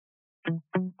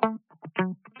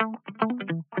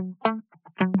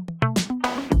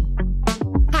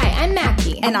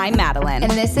And I'm Madeline.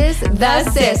 And this is The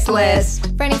Sis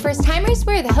List. For any first-timers,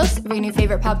 we're the hosts of your new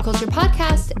favorite pop culture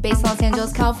podcast based in Los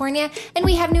Angeles, California. And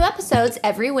we have new episodes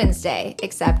every Wednesday,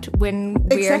 except when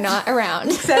we are not around.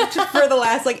 Except for the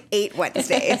last, 8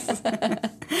 Wednesdays.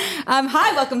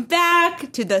 Hi, welcome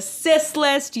back to The Sis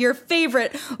List, your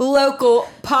favorite local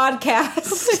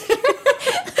podcast.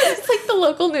 It's like the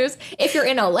local news if you're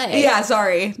in LA. Yeah,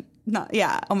 sorry.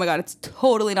 Oh my God, it's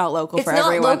totally not local for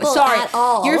everyone. It's not local sorry. at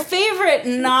all. Your favorite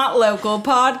not local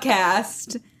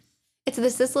podcast. It's the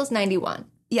Sis List 91.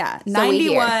 Yeah,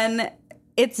 91.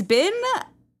 It's been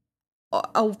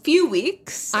a few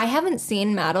weeks. I haven't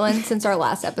seen Madeline since our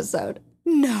last episode.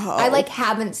 No. I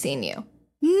haven't seen you.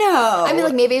 No. I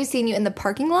mean, maybe I've seen you in the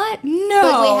parking lot. No.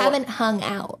 But we haven't hung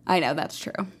out. I know, that's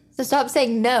true. So stop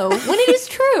saying no when it is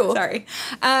true. Sorry.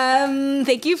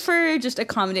 Thank you for just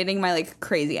accommodating my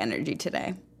crazy energy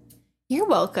today. You're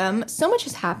welcome. So much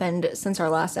has happened since our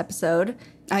last episode.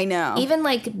 I know. Even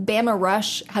Bama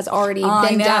Rush has already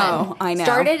been done. I know.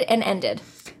 Started and ended.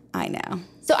 I know.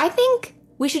 So I think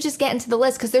we should just get into the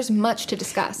list because there's much to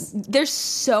discuss. There's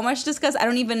so much to discuss. I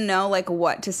don't even know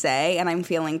what to say, and I'm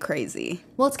feeling crazy.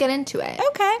 Well, let's get into it.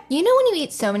 Okay. You know when you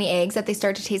eat so many eggs that they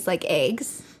start to taste like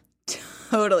eggs?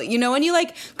 Totally. You know when you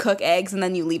cook eggs and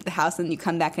then you leave the house and you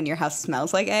come back and your house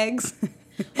smells like eggs?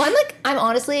 Well, I'm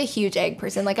honestly a huge egg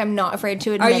person. I'm not afraid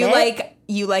to admit it. Are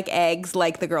you like eggs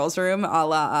like the girls' room a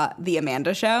la The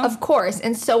Amanda Show? Of course.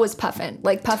 And so is Puffin.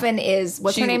 Puffin is,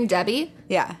 what's her name? Debbie?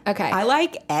 Yeah. Okay. I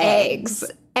like eggs.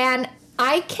 And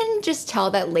I can just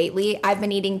tell that lately I've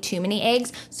been eating too many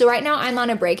eggs. So right now I'm on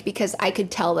a break because I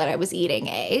could tell that I was eating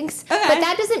eggs. Okay. But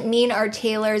that doesn't mean our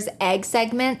Taylor's egg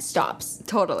segment stops.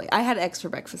 Totally. I had eggs for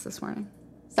breakfast this morning.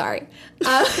 Sorry. So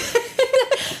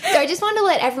I just wanted to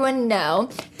let everyone know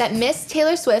that Miss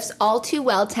Taylor Swift's All Too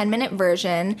Well 10-minute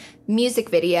version music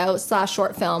video /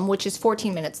 short film, which is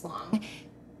 14 minutes long,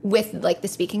 with the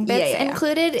speaking bits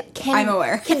included, I'm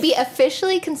aware. can be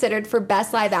officially considered for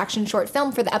best live action short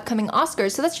film for the upcoming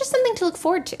Oscars. So that's just something to look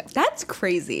forward to. That's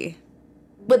crazy.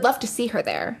 Would love to see her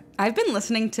there. I've been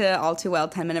listening to All Too Well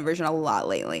 10-minute version a lot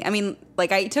lately. I mean,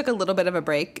 I took a little bit of a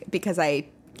break because I,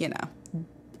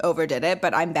 overdid it,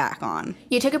 but I'm back on.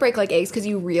 You took a break like eggs because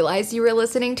you realized you were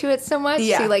listening to it so much.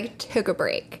 Yeah. So you took a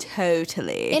break.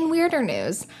 Totally. In weirder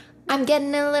news, I'm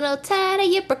getting a little tired of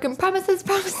your broken promises.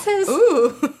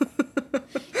 Ooh.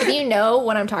 If you know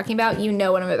what I'm talking about, you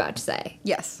know what I'm about to say.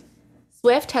 Yes.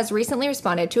 Swift has recently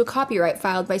responded to a copyright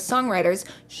filed by songwriters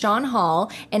Sean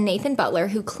Hall and Nathan Butler,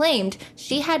 who claimed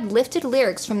she had lifted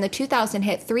lyrics from the 2000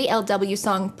 hit 3LW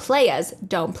song Playas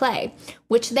Don't Play,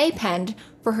 which they penned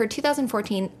for her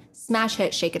 2014 smash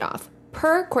hit Shake It Off.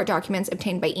 Per court documents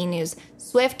obtained by E! News,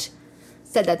 Swift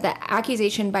said that the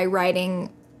accusation by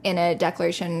writing in a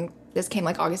declaration, this came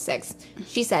August 6th,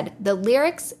 she said, the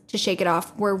lyrics to Shake It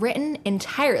Off were written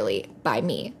entirely by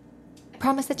me. I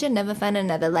promise that you'll never find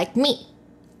another like me.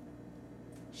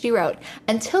 She wrote,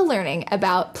 until learning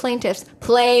about plaintiffs.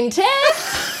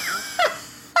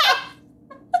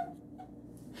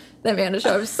 The Amanda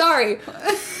Show, I'm sorry.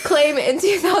 Claim in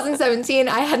 2017,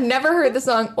 I had never heard the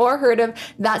song or heard of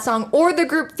that song or the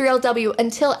group 3LW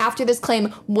until after this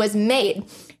claim was made.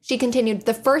 She continued,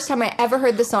 the first time I ever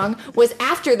heard the song was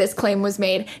after this claim was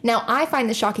made. Now, I find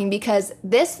this shocking because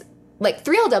this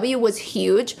 3LW was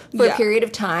huge for a period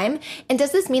of time. And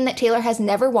does this mean that Taylor has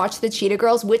never watched the Cheetah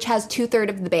Girls, which has 2/3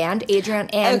 of the band, Adrian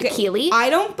and Keely?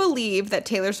 I don't believe that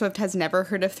Taylor Swift has never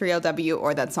heard of 3LW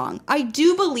or that song. I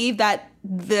do believe that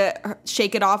the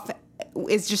Shake It Off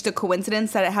is just a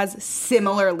coincidence that it has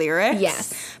similar lyrics.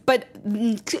 Yes. But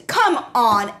come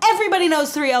on. Everybody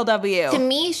knows 3LW. To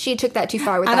me, she took that too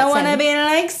far with I that don't want to sentence. be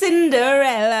like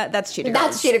Cinderella. That's Cheetah Girls.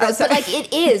 That's Cheetah Girls, but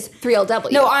it is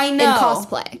 3LW. No, I know. In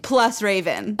cosplay. Plus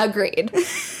Raven. Agreed.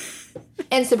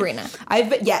 And Sabrina. I've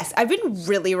been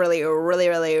really, really, really,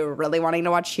 really, really wanting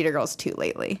to watch Cheetah Girls 2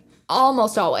 lately.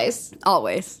 Almost always.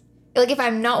 Always. If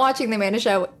I'm not watching The Amanda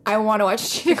Show, I want to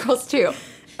watch Cheetah Girls 2.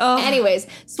 Oh. Anyways,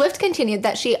 Swift continued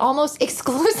that she almost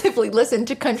exclusively listened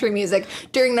to country music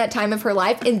during that time of her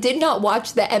life and did not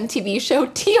watch the MTV show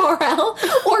TRL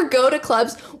or go to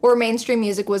clubs where mainstream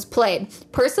music was played.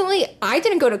 Personally, I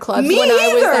didn't go to clubs when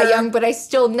I was that young, but I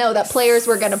still know that players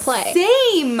were going to play.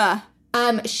 Same.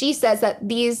 She says that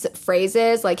these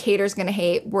phrases, haters gonna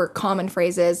hate, were common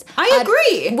phrases. I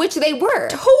agree. Which they were.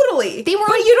 Totally. They were.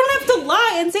 But you don't have to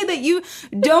lie and say that you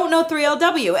don't know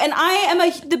 3LW. And I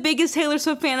am the biggest Taylor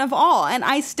Swift fan of all. And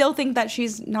I still think that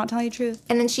she's not telling the truth.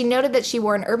 And then she noted that she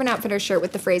wore an Urban Outfitters shirt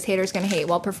with the phrase haters gonna hate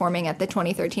while performing at the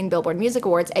 2013 Billboard Music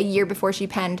Awards a year before she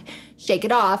penned Shake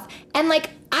It Off. And,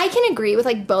 I can agree with,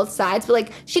 both sides, but,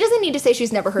 she doesn't need to say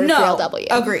she's never heard of 3LW.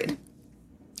 Agreed.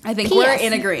 I think we're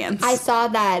in agreement. I saw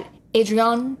that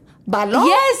Adrian Ballon.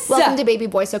 Yes! Welcome to baby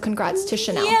boy, so congrats to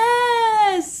Chanel.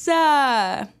 Yes!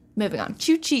 Moving on.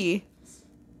 Chuchi.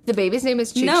 The baby's name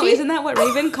is Chuchi? No, isn't that what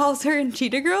Raven calls her in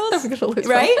Cheetah Girls? I'm gonna lose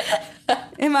right?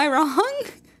 Am I wrong?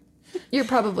 You're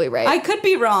probably right. I could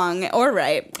be wrong or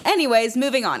right. Anyways,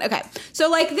 moving on. Okay. So,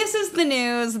 like, this is the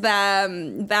news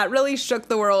that really shook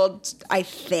the world, I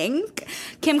think.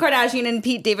 Kim Kardashian and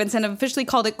Pete Davidson have officially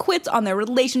called it quits on their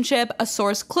relationship. A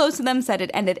source close to them said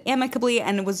it ended amicably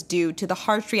and was due to the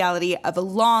harsh reality of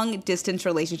long-distance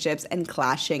relationships and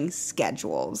clashing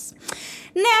schedules.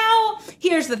 Now,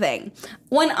 here's the thing.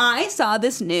 When I saw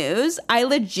this news, I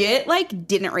legit, like,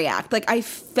 didn't react. Like, I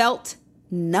felt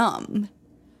numb.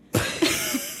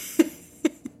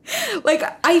 Like,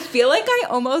 I feel like I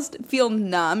almost feel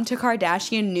numb to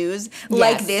Kardashian news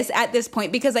like this at this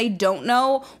point because I don't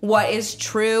know what is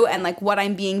true and, like, what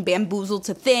I'm being bamboozled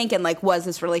to think and, like, was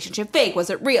this relationship fake? Was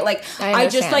it real? Like, I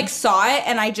just, like, saw it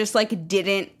and I just, like,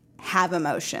 didn't have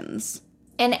emotions.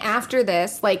 And after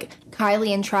this, like,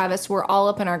 Kylie and Travis were all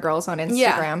up in our girls on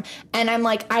Instagram. Yeah. And I'm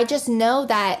like, I just know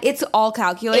that it's all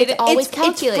calculated. It's always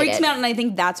calculated. It freaks me out, and I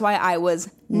think that's why I was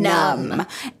numb.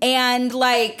 And,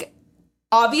 like,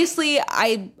 obviously,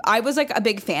 I was, like, a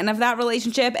big fan of that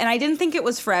relationship, and I didn't think it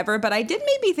was forever, but I did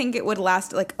maybe think it would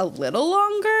last, like, a little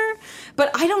longer. But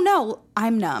I don't know.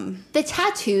 I'm numb. The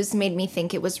tattoos made me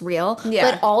think it was real.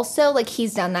 Yeah. But also, like,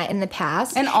 he's done that in the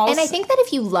past. And I think that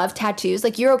if you love tattoos,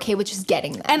 like, you're okay with just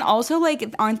getting them. And also,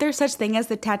 like, aren't there such thing as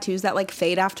the tattoos that, like,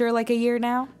 fade after, like, a year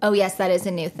now? Oh, yes, that is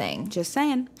a new thing. Just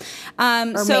saying.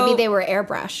 Or maybe they were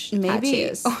airbrush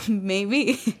tattoos. Oh,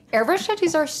 maybe. Airbrush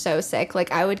tattoos are so sick.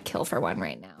 Like, I would kill for one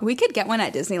right now. We could get one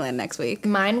at Disneyland next week.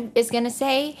 Mine is going to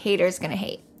say, haters going to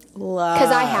hate. Love.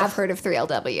 Because I have heard of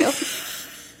 3LW.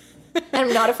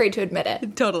 I'm not afraid to admit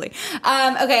it. Totally.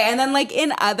 Okay, and then, like,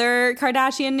 in other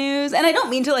Kardashian news, and I don't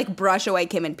mean to, like, brush away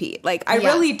Kim and Pete. Like, I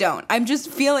really don't. I'm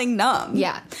just feeling numb.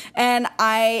 Yeah. And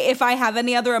if I have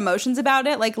any other emotions about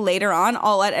it, like, later on,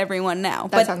 I'll let everyone know.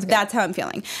 That sounds good. That's how I'm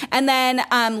feeling. And then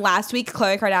last week,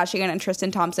 Khloe Kardashian and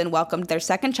Tristan Thompson welcomed their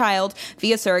second child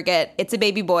via surrogate. It's a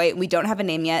baby boy. We don't have a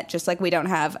name yet, just like we don't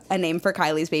have a name for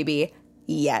Kylie's baby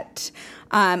yet.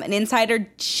 An insider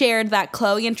shared that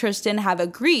Khloe and Tristan have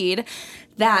agreed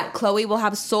that Khloe will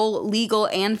have sole legal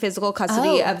and physical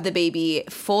custody of the baby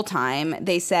full time.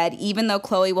 They said even though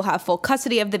Khloe will have full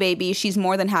custody of the baby, she's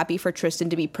more than happy for Tristan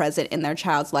to be present in their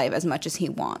child's life as much as he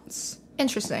wants.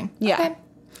 Interesting. Yeah. Okay.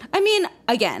 I mean,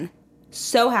 again,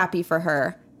 so happy for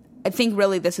her. I think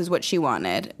really this is what she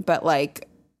wanted. But, like,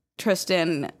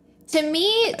 Tristan... To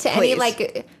me, to any,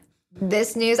 like...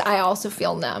 This news, I also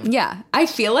feel numb. Yeah. I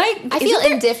feel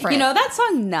indifferent. You know that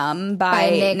song Numb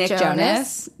by Nick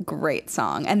Jonas? Great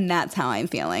song. And that's how I'm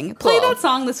feeling. Play that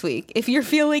song this week if you're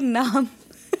feeling numb.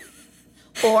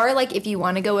 Or, like, if you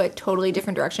want to go a totally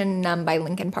different direction, Numb by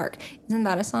Linkin Park. Isn't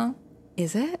that a song?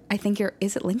 Is it? I think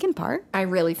is it Linkin Park? I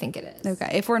really think it is.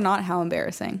 Okay. If we're not, how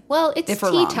embarrassing. Well, it's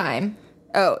tea time.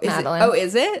 Oh, is Madeline. it? Oh,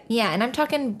 is it? Yeah, and I'm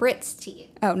talking Brit's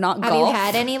tea. Oh, not golf. Have you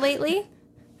had any lately?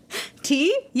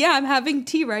 Tea? Yeah, I'm having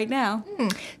tea right now.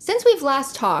 Since we've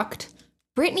last talked,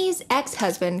 Britney's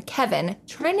ex-husband, Kevin,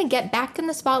 trying to get back in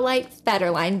the spotlight,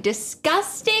 Federline,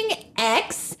 disgusting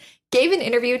ex, gave an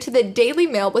interview to the Daily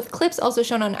Mail with clips also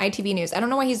shown on ITV News. I don't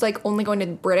know why he's, like, only going to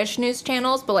British news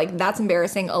channels, but, like, that's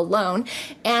embarrassing alone.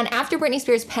 And after Britney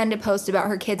Spears penned a post about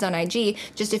her kids on IG,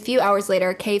 just a few hours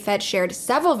later, K Feds shared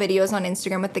several videos on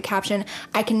Instagram with the caption,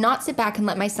 "I cannot sit back and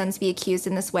let my sons be accused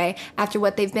in this way after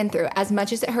what they've been through. As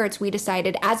much as it hurts, we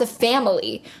decided as a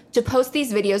family to post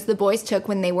these videos the boys took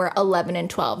when they were 11 and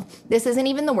 12. This isn't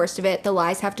even the worst of it. The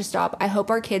lies have to stop. I hope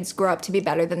our kids grow up to be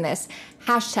better than this.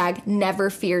 Hashtag never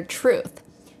feared truth."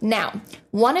 Now,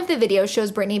 one of the videos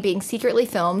shows Britney being secretly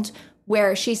filmed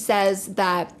where she says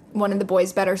that one of the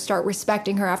boys better start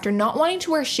respecting her after not wanting to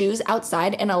wear shoes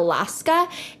outside in Alaska.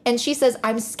 And she says,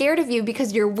 "I'm scared of you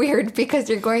because you're weird, because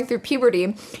you're going through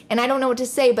puberty. And I don't know what to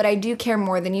say, but I do care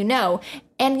more than you know."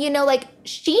 And, you know, like,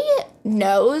 she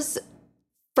knows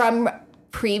from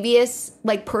previous,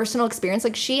 like, personal experience,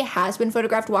 like, she has been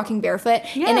photographed walking barefoot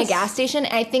in a gas station,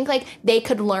 and I think, like, they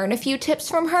could learn a few tips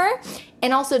from her.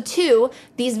 And also, too,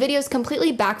 these videos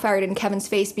completely backfired in Kevin's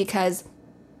face because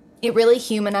it really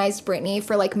humanized Britney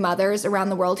for, like, mothers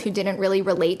around the world who didn't really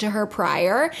relate to her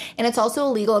prior. And it's also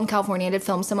illegal in California to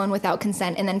film someone without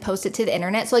consent and then post it to the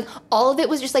internet. So, like, all of it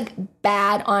was just, like,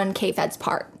 bad on K Fed's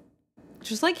part.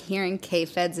 Just, like, hearing K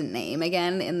Fed's name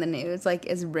again in the news, like,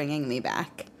 is bringing me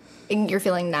back. And you're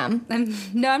feeling numb?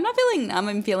 No, I'm not feeling numb.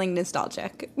 I'm feeling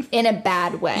nostalgic. In a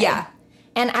bad way. Yeah.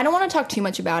 And I don't want to talk too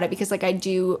much about it because, like, I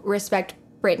do respect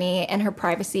Britney and her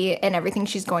privacy and everything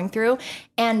she's going through.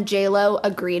 And J-Lo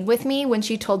agreed with me when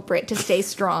she told Brit to stay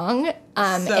strong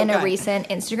in a recent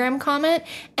Instagram comment.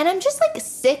 And I'm just like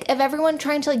sick of everyone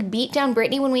trying to like beat down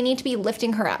Britney when we need to be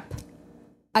lifting her up.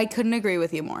 I couldn't agree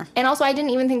with you more. And also, I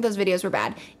didn't even think those videos were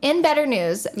bad. In better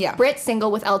news, Brit's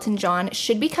single with Elton John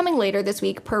should be coming later this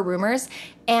week, per rumors.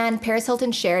 And Paris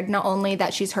Hilton shared not only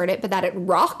that she's heard it, but that it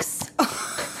rocks.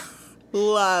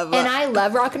 Love. And I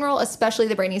love rock and roll, especially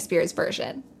the Britney Spears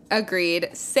version. Agreed.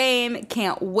 Same.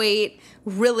 Can't wait.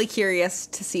 Really curious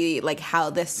to see like how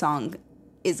this song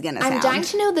is gonna sound. I'm dying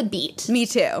to know the beat. Me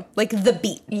too. Like the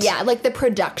beat. Yeah, like the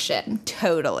production.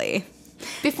 Totally.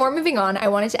 Before moving on, I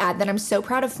wanted to add that I'm so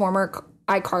proud of former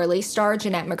iCarly star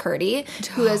Jeanette McCurdy,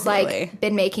 who has like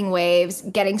been making waves,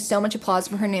 getting so much applause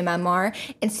for her new memoir,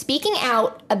 and speaking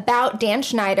out about Dan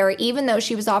Schneider, even though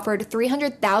she was offered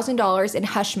 $300,000 in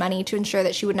hush money to ensure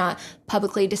that she would not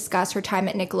publicly discuss her time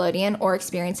at Nickelodeon or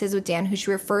experiences with Dan, who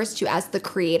she refers to as the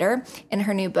creator in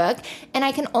her new book. And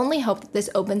I can only hope that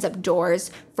this opens up doors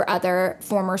for other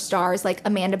former stars like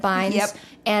Amanda Bynes,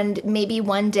 and maybe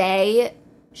one day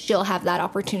she'll have that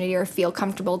opportunity or feel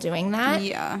comfortable doing that.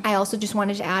 Yeah. I also just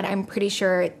wanted to add, I'm pretty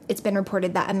sure it's been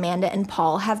reported that Amanda and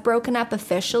Paul have broken up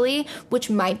officially, which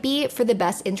might be for the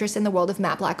best interest in the world of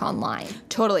Matte Black Online.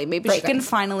 Totally. Maybe she can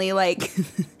finally, like,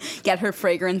 get her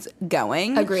fragrance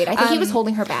going. Agreed. I think he was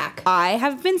holding her back. I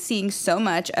have been seeing so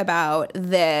much about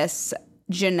this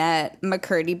Jeanette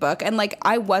McCurdy book, and, like,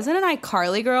 I wasn't an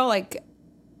iCarly girl,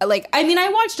 I mean, I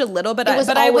watched a little bit,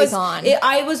 but I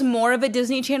was more of a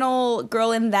Disney Channel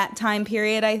girl in that time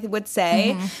period, I would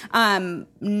say.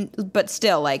 But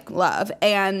still, like, love.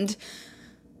 And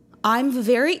I'm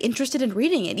very interested in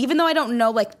reading it. Even though I don't know,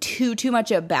 like, too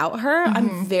much about her,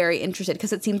 I'm very interested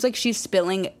because it seems like she's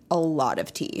spilling a lot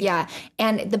of tea. Yeah.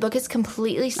 And the book is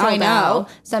completely sold out.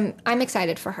 So I'm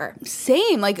excited for her.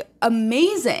 Same. Like,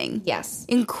 amazing. Yes.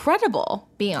 Incredible.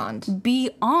 Beyond.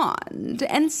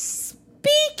 And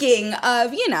speaking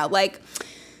of, you know, like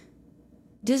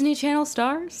Disney Channel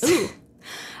stars,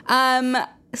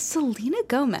 Selena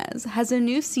Gomez has a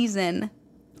new season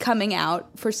coming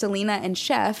out for Selena and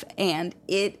Chef, and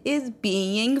it is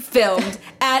being filmed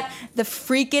at the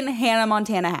freaking Hannah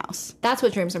Montana house. That's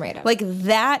what dreams are made of. Like,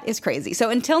 that is crazy. So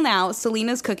until now,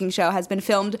 Selena's cooking show has been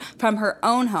filmed from her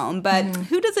own home, but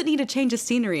who doesn't need a change of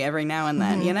scenery every now and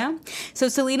then, you know? So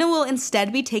Selena will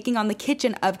instead be taking on the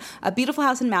kitchen of a beautiful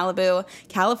house in Malibu,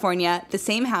 California, the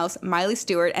same house Miley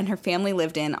Stewart and her family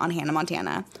lived in on Hannah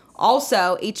Montana.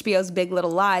 Also, HBO's Big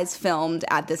Little Lies filmed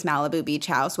at this Malibu beach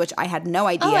house, which I had no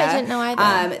idea. Oh, I didn't know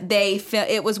either.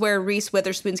 It was where Reese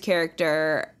Witherspoon's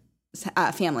character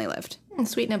family lived.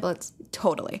 Sweet niblets.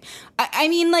 Totally. I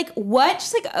mean, like, what?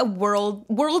 Just like a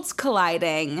worlds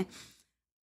colliding.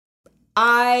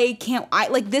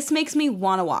 This makes me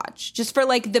want to watch just for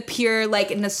like the pure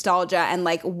like nostalgia and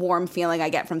like warm feeling I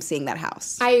get from seeing that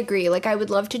house. I agree. Like, I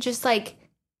would love to just like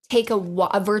take a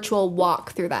virtual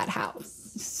walk through that house.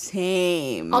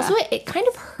 Same. Also, it kind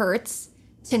of hurts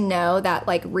to know that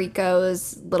like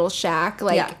Rico's little shack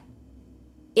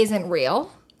isn't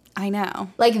real. I know.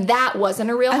 Like, that wasn't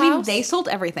a real house. I mean, they sold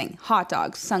everything. Hot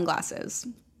dogs, sunglasses.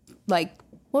 Like,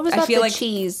 what was that?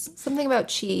 Cheese. Something about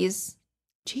cheese.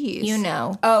 Cheese. You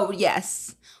know. Oh,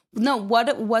 yes. No,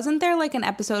 wasn't there like an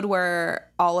episode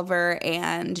where Oliver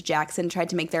and Jackson tried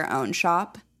to make their own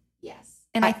shop? Yes.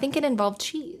 And I think it involved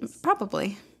cheese.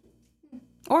 Probably.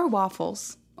 Or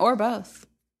waffles. Or both.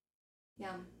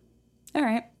 Yeah. All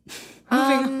right.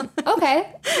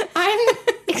 Okay. I'm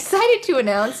excited to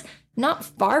announce, not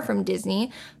far from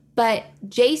Disney, but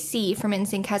JC from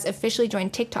NSYNC has officially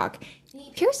joined TikTok. And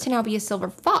he appears to now be a silver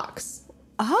fox.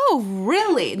 Oh,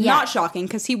 really? Yeah. Not shocking,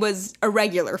 because he was a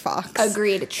regular fox.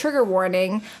 Agreed. Trigger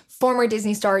warning. Former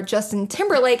Disney star Justin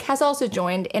Timberlake has also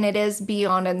joined, and it is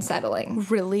beyond unsettling.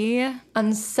 Really?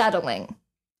 Unsettling.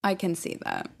 I can see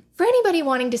that. For anybody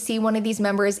wanting to see one of these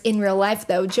members in real life,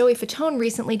 though, Joey Fatone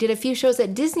recently did a few shows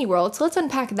at Disney World, so let's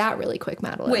unpack that really quick,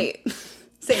 Madeline. Wait.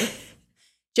 Say,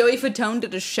 Joey Fatone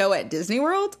did a show at Disney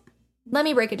World? Let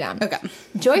me break it down. Okay.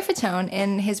 Joey Fatone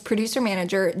and his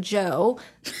producer-manager, Joe,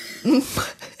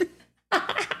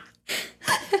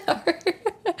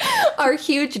 are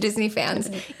huge Disney fans,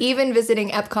 even visiting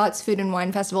Epcot's Food and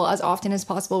Wine Festival as often as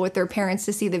possible with their parents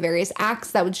to see the various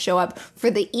acts that would show up for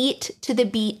the Eat to the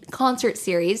Beat concert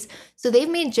series. So they've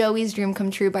made Joey's dream come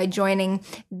true by joining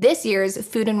this year's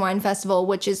Food and Wine Festival,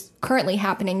 which is currently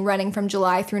happening, running from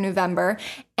July through November,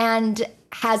 and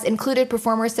has included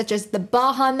performers such as the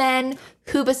Baha Men,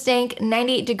 Hoobastank,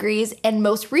 98 Degrees, and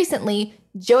most recently,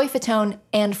 Joey Fatone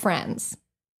and Friends.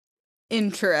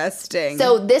 Interesting.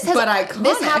 So this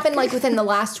iconic. happened like within the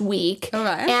last week.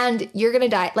 Okay. And you're gonna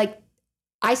die. Like,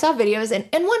 I saw videos and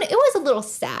one, it was a little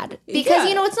sad because,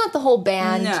 it's not the whole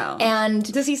band. No.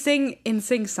 And does he sing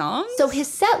songs? so his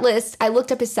set list, I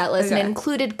looked up his set list and it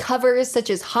included covers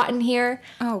such as Hot in Here,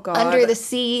 Oh, God. Under the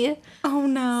Sea, Oh,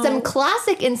 no. some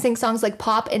classic NSYNC songs like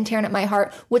Pop and Tearing Up My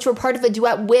Heart, which were part of a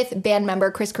duet with band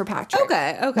member Chris Kirkpatrick.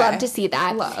 Okay. Love to see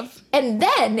that. Love. And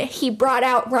then he brought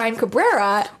out Ryan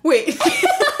Cabrera Wait.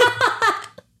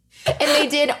 and they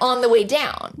did On the Way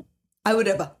Down. I would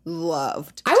have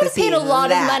loved I would have to paid a see lot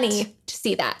that. of money to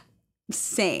see that.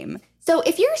 Same. So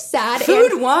if you're sad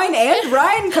Food, and wine, and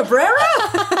Ryan Cabrera?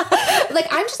 like,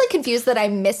 I'm just like confused that I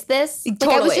missed this. Like, I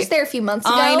was Totally. just there a few months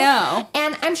ago. I know.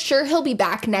 And I'm sure he'll be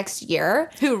back next year.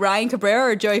 Who, Ryan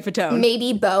Cabrera or Joey Fatone?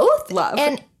 Maybe both. Love.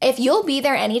 And if you'll be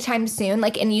there anytime soon,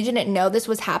 like, and you didn't know this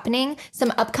was happening,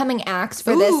 some upcoming acts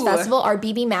for this Ooh. festival are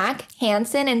BB Mac,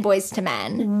 Hanson, and Boys to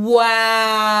Men.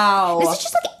 Wow. This is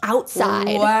just like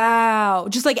outside. Wow.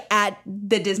 Just like at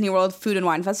the Disney World Food and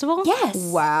Wine Festival? Yes.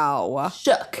 Wow.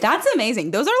 Shook. That's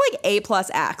amazing. Those are like A+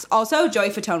 acts. Also, Joey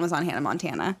Fatone was on Hannah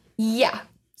Montana. Yeah.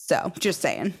 So, just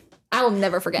saying. I will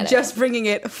never forget it. Just bringing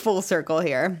it full circle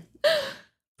here.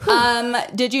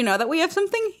 Did you know that we have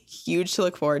something huge to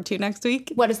look forward to next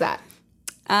week? What is that?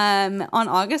 On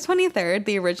August 23rd,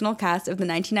 the original cast of the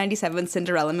 1997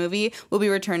 Cinderella movie will be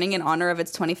returning in honor of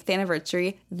its 25th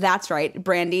anniversary. That's right,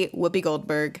 Brandy, Whoopi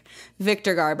Goldberg,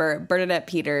 Victor Garber, Bernadette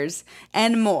Peters,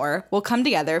 and more will come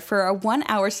together for a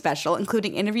 1-hour special,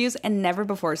 including interviews and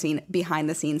never-before-seen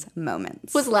behind-the-scenes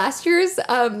moments. Was last year's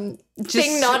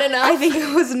thing not enough? I think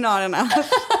it was not enough.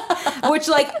 Which,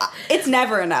 like, it's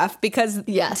never enough because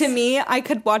Yes. to me, I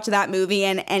could watch that movie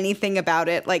and anything about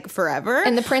it, like, forever.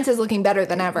 And the prince is looking better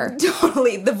than ever.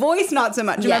 Totally. The voice, not so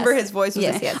much. Yes. Remember his voice was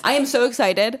Yes. I am so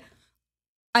excited.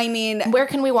 I mean, Where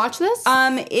can we watch this?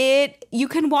 you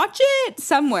can watch it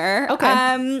somewhere.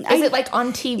 Okay. Is it like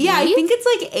on TV? Yeah, I think it's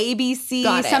like ABC,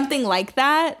 Got it. something like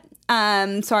that.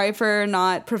 Sorry for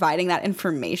not providing that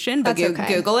information, but That's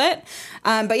okay. Google it.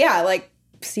 But yeah, like,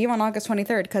 see you on August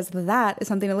 23rd because that is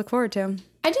something to look forward to.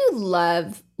 I do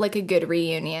love like a good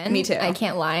reunion. Me too. I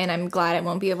can't lie, and I'm glad it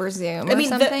won't be over Zoom or I mean,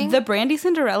 something. the Brandy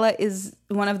Cinderella is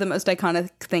one of the most iconic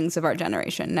things of our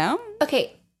generation, no?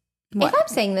 Okay. What? If I'm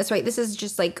saying this right, this is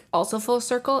just like also full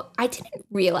circle. I didn't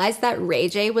realize that Ray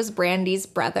J was Brandy's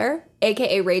brother,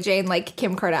 aka Ray J and like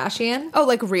Kim Kardashian. Oh,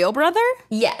 like real brother?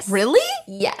 Yes. Really?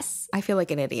 Yes. I feel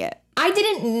like an idiot. I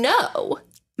didn't know.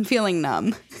 I'm feeling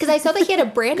numb. Because I saw that he had a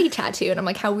Brandy tattoo, and I'm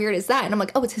like, how weird is that? And I'm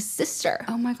like, oh, it's his sister.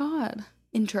 Oh my God.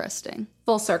 Interesting.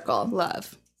 Full circle.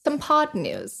 Love. Some pod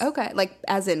news. Okay. Like,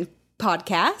 as in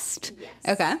podcast?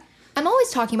 Yes. Okay. I'm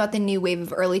always talking about the new wave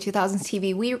of early 2000s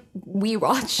TV we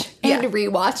watch and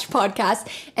rewatch podcasts.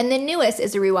 And the newest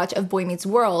is a rewatch of Boy Meets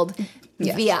World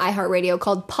via iHeartRadio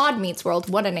called Pod Meets World.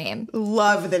 What a name.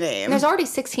 Love the name. And there's already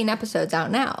 16 episodes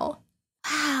out now.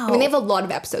 Wow. I mean, they have a lot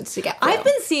of episodes to get through. I've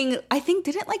been seeing, I think,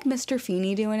 didn't like Mr.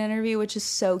 Feeney do an interview, which is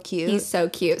so cute. He's so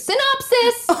cute.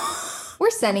 Synopsis! We're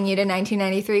sending you to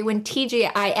 1993 when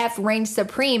TGIF reigned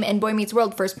supreme and Boy Meets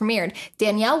World first premiered.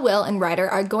 Danielle, Will, and Ryder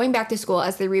are going back to school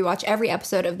as they rewatch every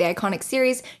episode of the iconic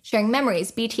series, sharing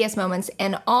memories, BTS moments,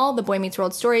 and all the Boy Meets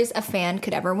World stories a fan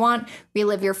could ever want.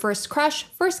 Relive your first crush,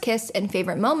 first kiss, and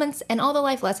favorite moments, and all the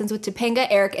life lessons with Topanga,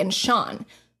 Eric, and Sean.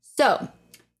 So,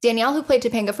 Danielle, who played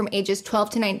Topanga from ages 12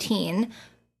 to 19,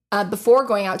 before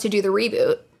going out to do the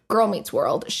reboot, Girl Meets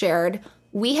World, shared,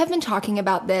 "We have been talking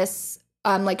about this."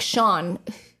 Like Sean,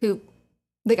 the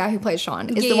guy who plays Sean,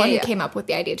 is the one who came up with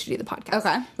the idea to do the podcast.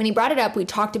 Okay. When he brought it up, we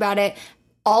talked about it,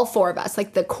 all four of us,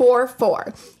 like the core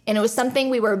four. And it was something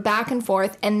we were back and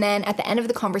forth. And then at the end of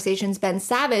the conversations, Ben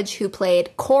Savage, who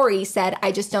played Corey, said,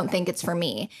 "I just don't think it's for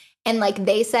me." And like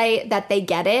they say that they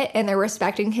get it and they're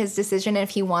respecting his decision. And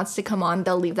if he wants to come on,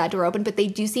 they'll leave that door open. But they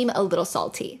do seem a little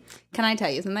salty. Can I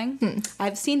tell you something?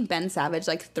 I've seen Ben Savage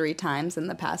like 3 times in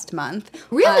the past month.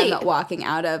 Really? Walking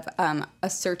out of a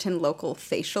certain local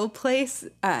facial place.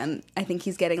 I think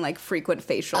he's getting like frequent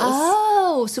facials.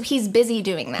 Oh, so he's busy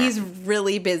doing that. He's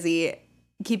really busy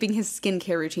keeping his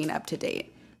skincare routine up to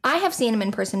date. I have seen him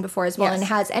in person before as well. Yes. And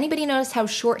has anybody noticed how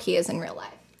short he is in real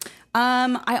life?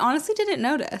 I honestly didn't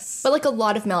notice. But like a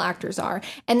lot of male actors are.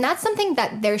 And that's something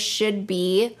that there should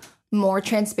be more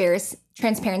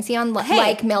transparency on,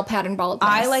 like male pattern baldness.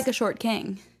 I like a short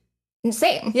king.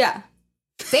 Same. Yeah.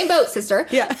 Same boat, sister.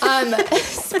 Yeah.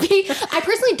 I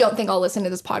personally don't think I'll listen to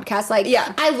this podcast. Like,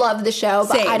 I love the show,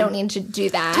 but Same. I don't need to do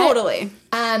that. Totally.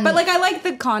 But like I like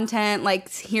the content, like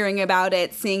hearing about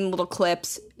it, seeing little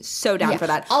clips. So down for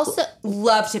that. Also,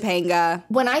 love Topanga.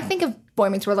 when I think of Boy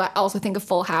Meets World, I also think of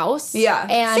Full House. Yeah.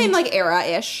 And same like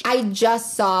era-ish. I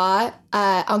just saw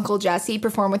Uncle Jesse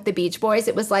perform with the Beach Boys.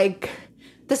 It was like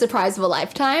the surprise of a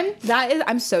lifetime.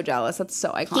 I'm so jealous. That's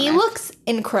so iconic. He looks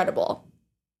incredible.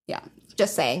 Yeah.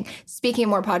 Just saying. Speaking of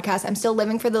more podcasts, I'm still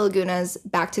living for the Laguna's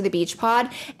Back to the Beach pod,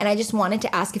 and I just wanted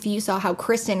to ask if you saw how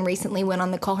Kristen recently went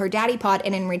on the Call Her Daddy pod,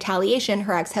 and in retaliation,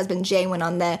 her ex-husband Jay went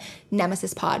on the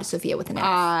Nemesis pod, Sophia with an X.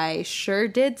 I sure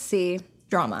did see.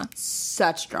 Drama.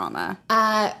 Such drama.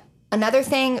 Another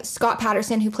thing, Scott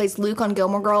Patterson, who plays Luke on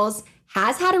Gilmore Girls,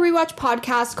 has had a rewatch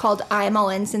podcast called I Am All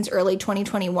In since early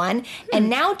 2021, and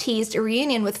now teased a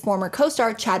reunion with former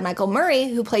co-star Chad Michael Murray,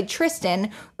 who played Tristan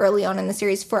early on in the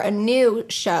series, for a new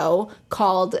show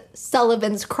called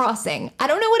Sullivan's Crossing. I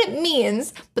don't know what it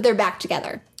means, but they're back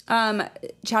together.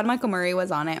 Chad Michael Murray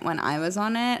was on it when I was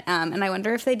on it, and I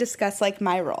wonder if they discuss like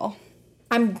my role.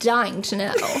 I'm dying to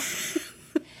know.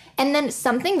 And then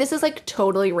something, this is like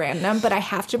totally random, but I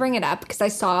have to bring it up because I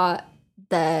saw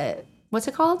what's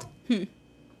it called?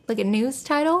 Like a news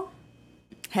title?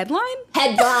 Headline?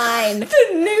 The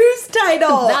News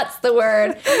title. That's the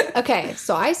word. Okay,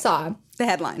 so I saw the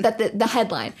headline. That the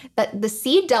headline that the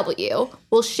CW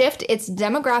will shift its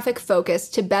demographic focus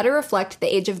to better reflect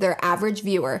the age of their average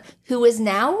viewer, who is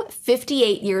now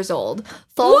 58 years old,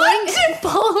 following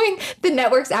the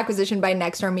network's acquisition by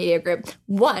Nexstar Media Group.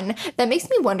 One, that makes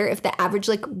me wonder if the average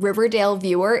like Riverdale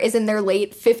viewer is in their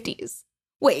late 50s.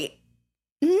 Wait.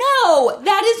 No,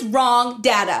 that is wrong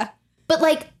data. But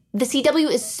like the CW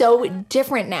is so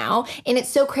different now, and it's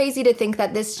so crazy to think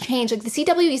that this changed. Like the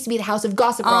CW used to be the house of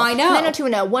Gossip Girl, I know,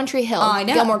 90210, One Tree Hill,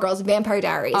 Gilmore Girls, Vampire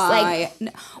Diaries.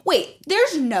 Wait,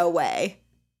 there's no way.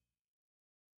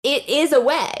 It is a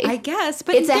way. I guess,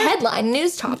 but it's a headline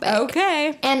news topic.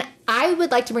 Okay. And I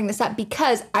would like to bring this up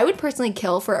because I would personally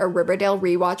kill for a Riverdale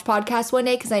rewatch podcast one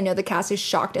day because I know the cast is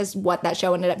shocked as what that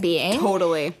show ended up being.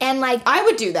 Totally. And like, I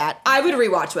would do that. I would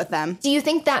rewatch with them. Do you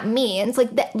think that means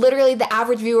like that literally the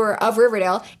average viewer of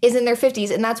Riverdale is in their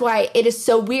 50s and that's why it is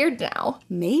so weird now?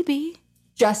 Maybe.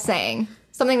 Just saying.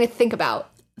 Something to think about.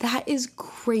 That is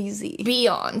crazy.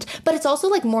 Beyond. But it's also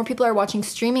like more people are watching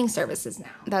streaming services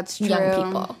now. That's true. Young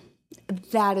people.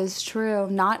 That is true.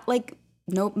 Not like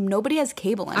nobody has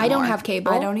cable anymore. I don't have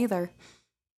cable. I don't either.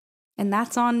 And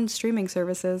that's on streaming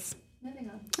services.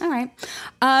 Moving on. All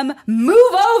right.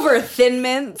 Move over, Thin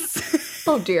Mints.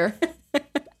 Oh dear.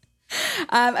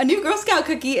 A new Girl Scout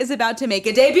cookie is about to make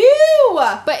a debut.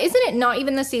 But isn't it not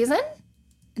even the season?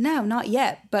 No, not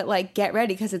yet. But like, get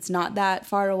ready because it's not that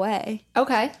far away.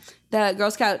 Okay. The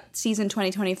Girl Scout season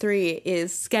 2023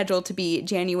 is scheduled to be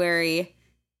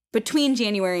between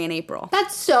January and April.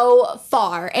 That's so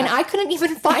far. And I couldn't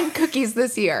even find cookies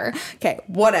this year. Okay,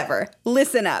 whatever.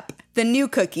 Listen up. The new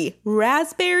cookie,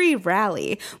 Raspberry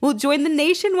Rally, will join the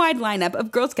nationwide lineup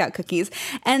of Girl Scout cookies,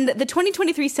 and the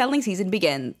 2023 selling season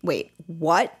begins. Wait,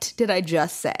 what did I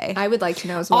just say? I would like to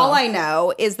know as well. All I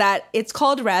know is that it's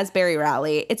called Raspberry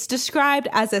Rally. It's described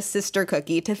as a sister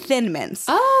cookie to Thin Mints.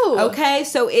 Oh. Okay,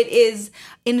 so it is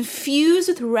infused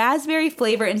with raspberry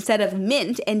flavor instead of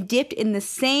mint and dipped in the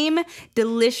same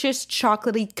delicious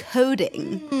chocolatey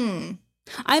coating.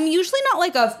 I'm usually not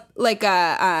like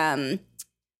a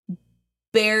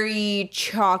berry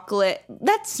chocolate.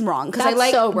 That's wrong because I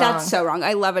like so wrong. That's so wrong.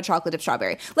 I love a chocolate dip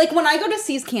strawberry. Like when I go to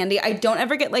See's Candy, I don't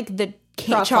ever get like the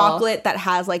chocolate that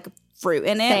has like fruit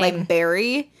in it, like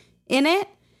berry in it.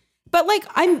 But like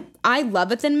I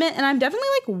love a Thin Mint, and I'm definitely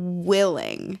like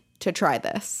willing to try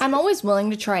this. I'm always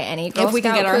willing to try any Girl if we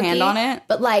can Scout get our cookie, hand on it.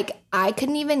 But like I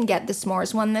couldn't even get the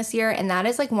s'mores one this year, and that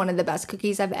is like one of the best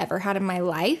cookies I've ever had in my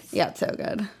life. Yeah, it's so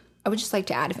good. I would just like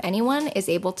to add, if anyone is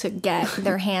able to get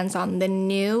their hands on the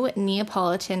new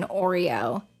Neapolitan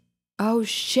Oreo. Oh,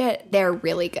 shit. They're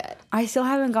really good. I still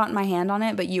haven't gotten my hand on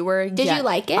it, but you were... Did you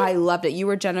like it? I loved it. You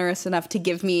were generous enough to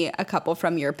give me a couple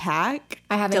from your pack.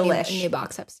 I have a new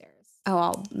box upstairs.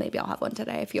 Oh, maybe I'll have one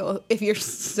today if you're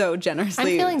so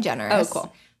generously... I'm feeling generous. Oh,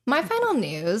 cool. My final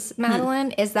news,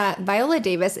 Madeline, is that Viola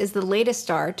Davis is the latest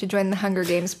star to join the Hunger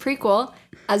Games prequel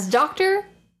as Dr.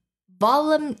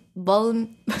 Why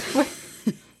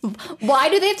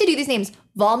do they have to do these names?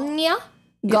 Volnya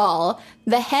Gall,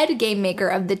 the head game maker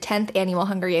of the 10th annual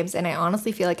Hunger Games. And I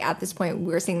honestly feel like at this point,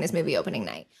 we're seeing this movie opening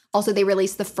night. Also, they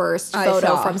released the first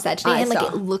photo from set today, and like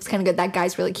it looks kind of good. That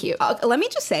guy's really cute. Let me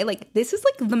just say, like, this is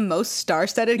like the most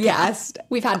star-studded cast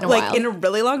we've had in a while. In a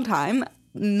really long time.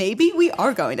 Maybe we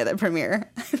are going to the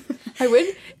premiere. I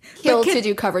would kill to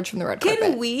do coverage from the red carpet.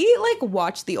 Can we like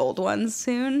watch the old ones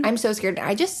soon? I'm so scared.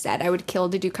 I just said I would kill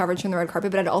to do coverage from the red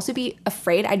carpet, but I'd also be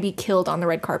afraid I'd be killed on the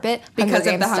red carpet because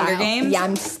of the Hunger Games. Yeah,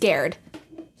 I'm scared.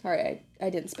 Sorry,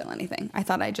 didn't spill anything. I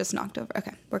thought I just knocked over.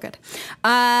 Okay, we're good.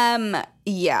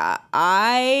 Yeah,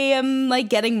 I am like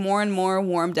getting more and more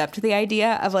warmed up to the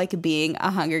idea of like being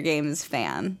a Hunger Games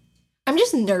fan. I'm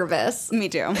just nervous. Me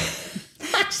too.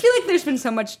 I just feel like there's been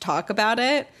so much talk about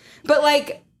it, but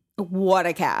like, what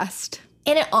a cast.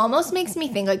 And it almost makes me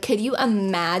think, like, could you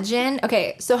imagine?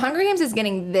 Okay, so Hunger Games is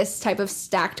getting this type of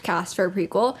stacked cast for a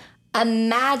prequel.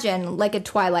 Imagine like a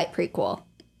Twilight prequel.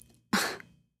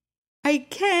 I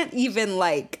can't even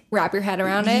like wrap your head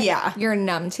around it. Yeah. You're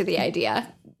numb to the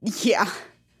idea. Yeah.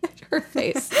 Her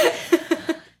face.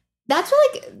 That's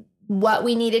what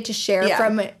we needed to share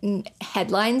from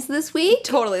headlines this week.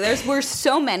 Totally. Were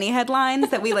so many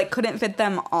headlines that we like couldn't fit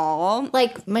them all.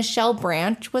 Like Michelle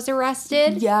Branch was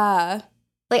arrested. Yeah.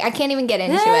 Like I can't even get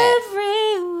into it.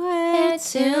 Everywhere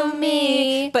to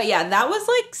me. But yeah, that was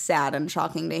like sad and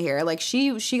shocking to hear. Like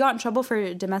she got in trouble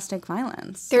for domestic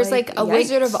violence. There's like a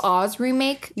Wizard of Oz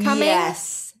remake coming.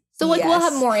 Yes. So like we'll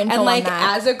have more info and like on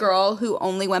that. As a girl who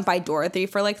only went by Dorothy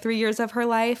for like 3 years of her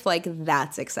life, like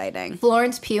that's exciting.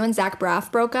 Florence Pugh and Zach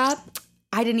Braff broke up.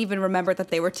 I didn't even remember that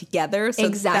they were together. So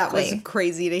exactly. That was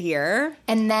crazy to hear.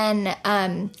 And then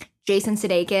Jason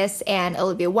Sudeikis and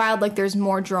Olivia Wilde, like there's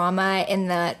more drama in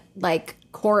the like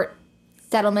court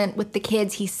settlement with the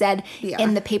kids. He said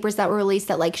in the papers that were released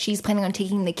that like she's planning on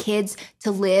taking the kids to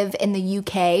live in the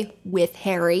UK with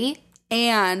Harry.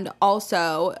 And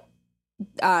also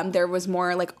there was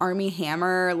more like Army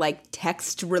Hammer, like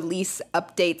text release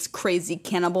updates, crazy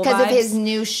cannibal vibes. Because of his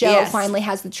new show finally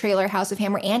has the trailer House of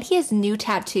Hammer, and he has new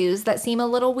tattoos that seem a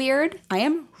little weird. I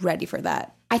am ready for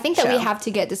that. I think that we have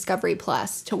to get Discovery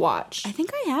Plus to watch. I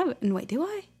think I have. And wait, do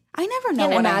I? I never know.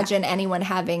 Can't imagine anyone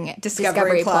having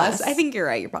Discovery Plus. I think you're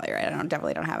right. You're probably right. I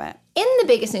definitely don't have it. In the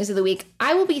biggest news of the week,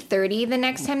 I will be 30 the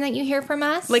next time that you hear from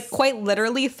us. Like quite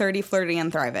literally 30, flirty, and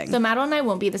thriving. So Madeline and I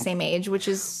won't be the same age, which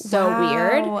is so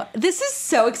weird. This is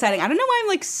so exciting. I don't know why I'm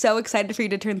like so excited for you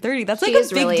to turn 30. That's like a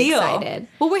big really deal. Excited.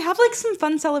 Well, we have like some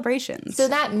fun celebrations. So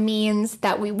that means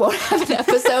that we won't have an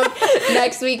episode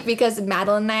next week because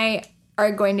Madeline and I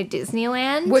are going to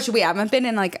Disneyland. Which we haven't been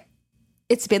in like,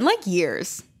 it's been like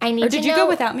years. Or did you go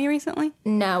without me recently?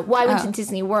 No. Well, I went to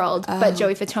Disney World, but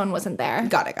Joey Fatone wasn't there.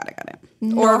 Got it.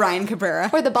 Or Ryan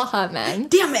Cabrera. Or the Baja Men.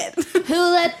 Damn it. Who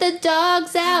let the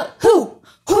dogs out? Who?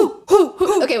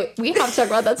 Okay, wait, we have to talk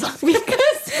about that song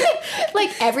because like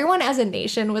everyone as a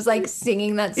nation was like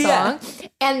singing that song. Yeah.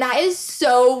 And that is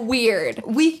so weird.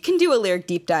 We can do a lyric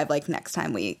deep dive like next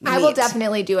time we meet. I will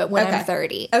definitely do it when I'm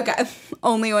 30. Okay.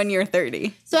 Only when you're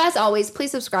 30. So as always,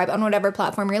 please subscribe on whatever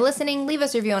platform you're listening. Leave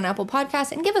us a review on Apple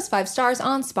Podcasts and give us 5 stars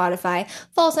on Spotify.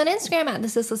 Follow us on Instagram at the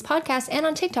Sis List Podcast and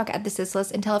on TikTok at the Sis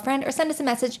List, and tell a friend or send us a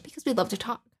message because we'd love to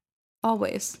talk.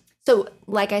 Always. So,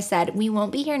 like I said, we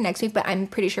won't be here next week, but I'm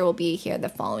pretty sure we'll be here the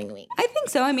following week. I think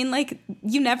so. I mean, like,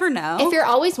 you never know. If you're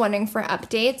always wondering for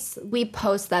updates, we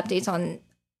post the updates on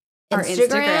our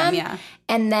Instagram. Yeah.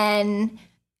 And then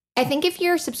I think if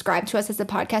you're subscribed to us as a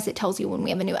podcast, it tells you when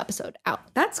we have a new episode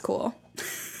out. That's cool.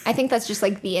 I think that's just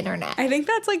like the internet. I think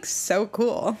that's like so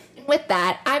cool. With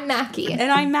that, I'm Mackii.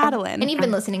 And I'm Madeline. And you've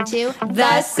been listening to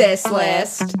The Sis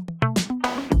List.